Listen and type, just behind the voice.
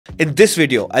In this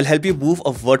video, I'll help you move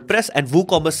a WordPress and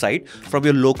WooCommerce site from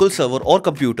your local server or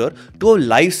computer to a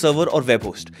live server or web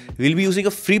host. We'll be using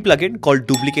a free plugin called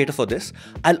Duplicator for this.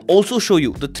 I'll also show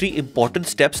you the 3 important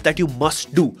steps that you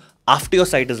must do after your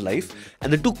site is live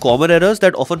and the 2 common errors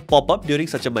that often pop up during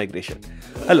such a migration.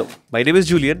 Hello, my name is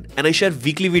Julian and I share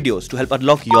weekly videos to help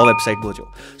unlock your website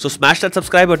mojo. So smash that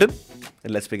subscribe button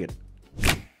and let's begin.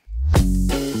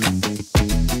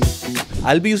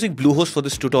 I'll be using Bluehost for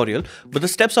this tutorial, but the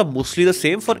steps are mostly the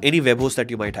same for any web host that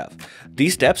you might have.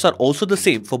 These steps are also the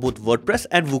same for both WordPress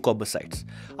and WooCommerce sites.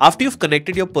 After you've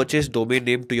connected your purchased domain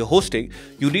name to your hosting,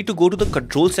 you need to go to the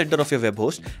control center of your web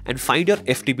host and find your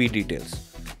FTP details.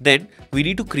 Then we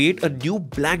need to create a new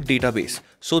blank database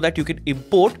so that you can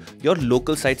import your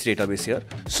local site's database here.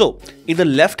 So in the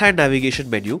left-hand navigation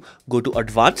menu, go to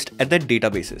Advanced and then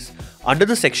Databases. Under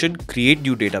the section Create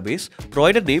New Database,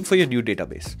 provide a name for your new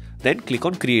database. Then click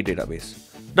on Create Database.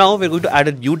 Now we're going to add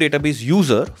a new database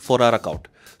user for our account.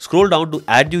 Scroll down to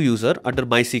Add New User under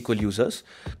MySQL Users.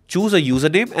 Choose a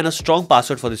username and a strong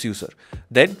password for this user.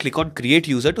 Then click on Create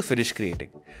User to finish creating.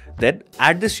 Then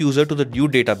add this user to the new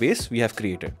database we have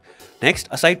created. Next,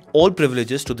 assign all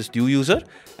privileges to this new user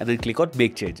and then click on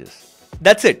Make Changes.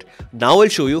 That's it. Now I'll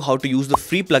show you how to use the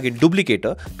free plugin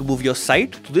Duplicator to move your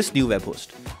site to this new web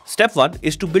host. Step 1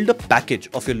 is to build a package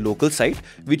of your local site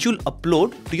which you'll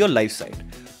upload to your live site.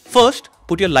 First,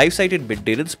 put your live site in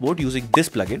maintenance mode using this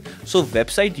plugin so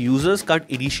website users can't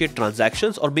initiate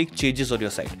transactions or make changes on your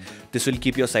site. This will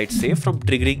keep your site safe from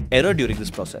triggering error during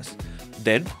this process.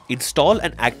 Then install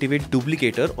and activate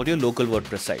Duplicator on your local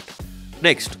WordPress site.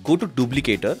 Next, go to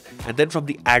Duplicator and then from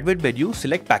the admin menu,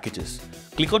 select Packages.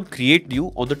 Click on Create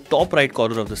New on the top right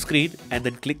corner of the screen and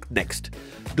then click Next.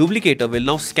 Duplicator will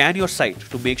now scan your site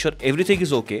to make sure everything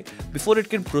is okay before it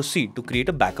can proceed to create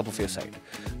a backup of your site.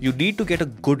 You need to get a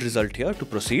good result here to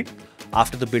proceed.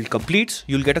 After the build completes,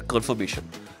 you'll get a confirmation.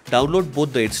 Download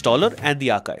both the installer and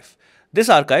the archive. This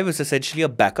archive is essentially a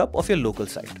backup of your local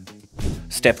site.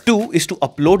 Step 2 is to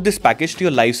upload this package to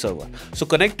your live server. So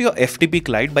connect to your FTP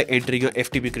client by entering your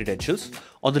FTP credentials.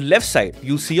 On the left side,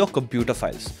 you'll see your computer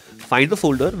files. Find the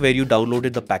folder where you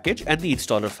downloaded the package and the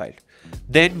installer file.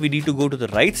 Then we need to go to the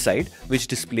right side, which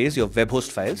displays your web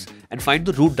host files, and find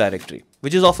the root directory,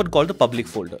 which is often called the public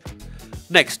folder.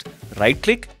 Next, right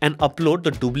click and upload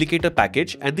the Duplicator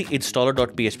package and the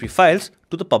installer.php files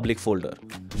to the public folder.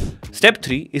 Step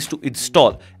 3 is to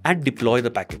install and deploy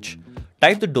the package.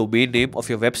 Type the domain name of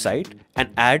your website and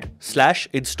add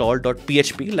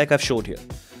 /install.php like I've shown here.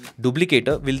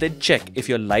 Duplicator will then check if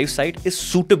your live site is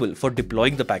suitable for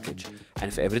deploying the package,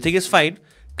 and if everything is fine,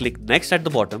 click Next at the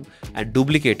bottom and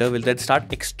Duplicator will then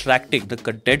start extracting the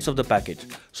contents of the package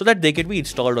so that they can be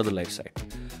installed on the live site.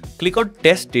 Click on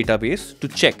Test Database to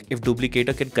check if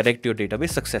Duplicator can connect to your database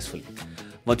successfully.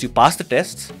 Once you pass the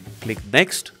tests, click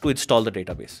Next to install the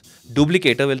database.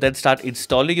 Duplicator will then start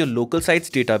installing your local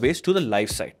site's database to the live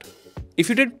site. If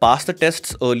you didn't pass the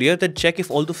tests earlier, then check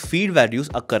if all the feed values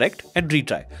are correct and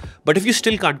retry. But if you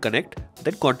still can't connect,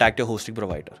 then contact your hosting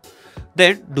provider.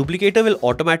 Then Duplicator will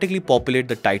automatically populate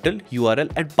the title,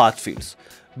 URL and path fields.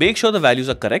 Make sure the values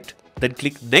are correct, then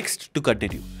click Next to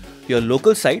continue. Your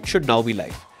local site should now be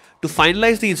live. To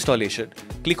finalize the installation,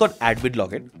 click on Admin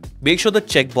Login. Make sure the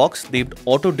checkbox named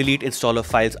Auto Delete Installer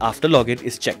Files after login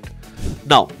is checked.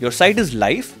 Now, your site is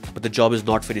live, but the job is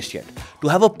not finished yet. To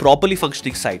have a properly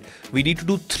functioning site, we need to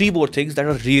do 3 more things that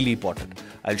are really important.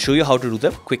 I'll show you how to do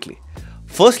them quickly.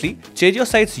 Firstly, change your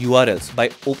site's URLs by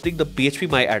opening the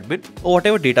phpMyAdmin or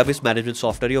whatever database management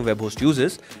software your web host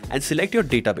uses and select your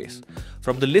database.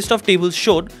 From the list of tables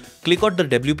shown, click on the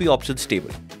WP Options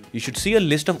table. You should see a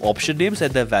list of option names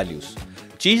and their values.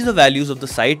 Change the values of the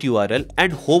site URL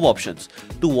and home options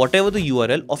to whatever the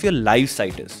URL of your live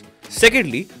site is.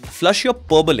 Secondly, flush your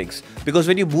permalinks because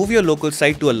when you move your local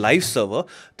site to a live server,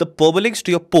 the permalinks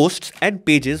to your posts and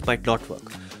pages might not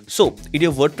work. So, in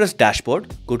your WordPress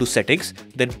dashboard, go to Settings,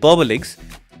 then Permalinks,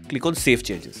 click on Save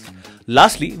Changes.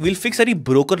 Lastly, we'll fix any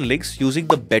broken links using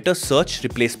the Better Search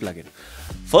Replace plugin.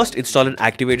 First, install and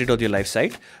activate it on your live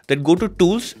site, then go to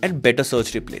Tools and Better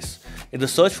Search Replace. In the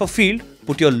search for field,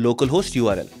 put your localhost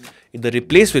URL. In the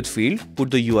Replace with field,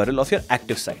 put the URL of your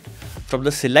active site. From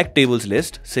the Select Tables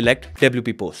list, select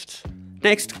WP Posts.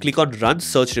 Next, click on Run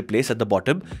Search Replace at the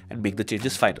bottom and make the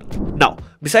changes final. Now,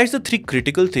 besides the 3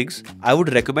 critical things, I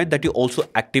would recommend that you also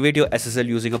activate your SSL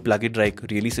using a plugin like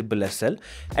Really Simple SSL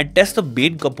and test the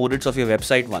main components of your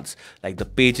website once, like the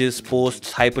pages,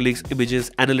 posts, hyperlinks,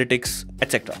 images, analytics,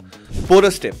 etc.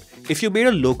 Bonus tip, If you made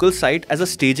a local site as a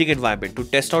staging environment to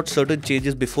test out certain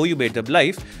changes before you made them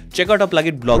live, check out our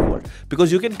plugin BlogWall,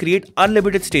 because you can create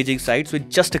unlimited staging sites with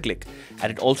just a click,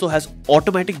 and it also has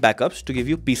automatic backups to give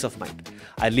you peace of mind.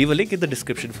 I'll leave a link in the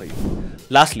description for you.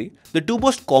 Lastly, the two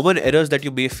most common errors that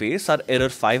you may face are error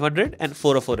 500 and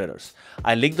 404 errors.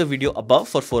 I'll link the video above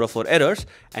for 404 errors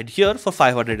and here for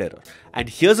 500 error. And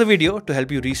here's a video to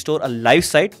help you restore a live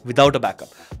site without a backup,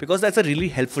 because that's a really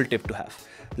helpful tip to have.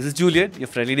 This is Julian, your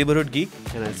friendly neighborhood geek,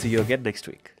 and I'll see you again next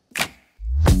week.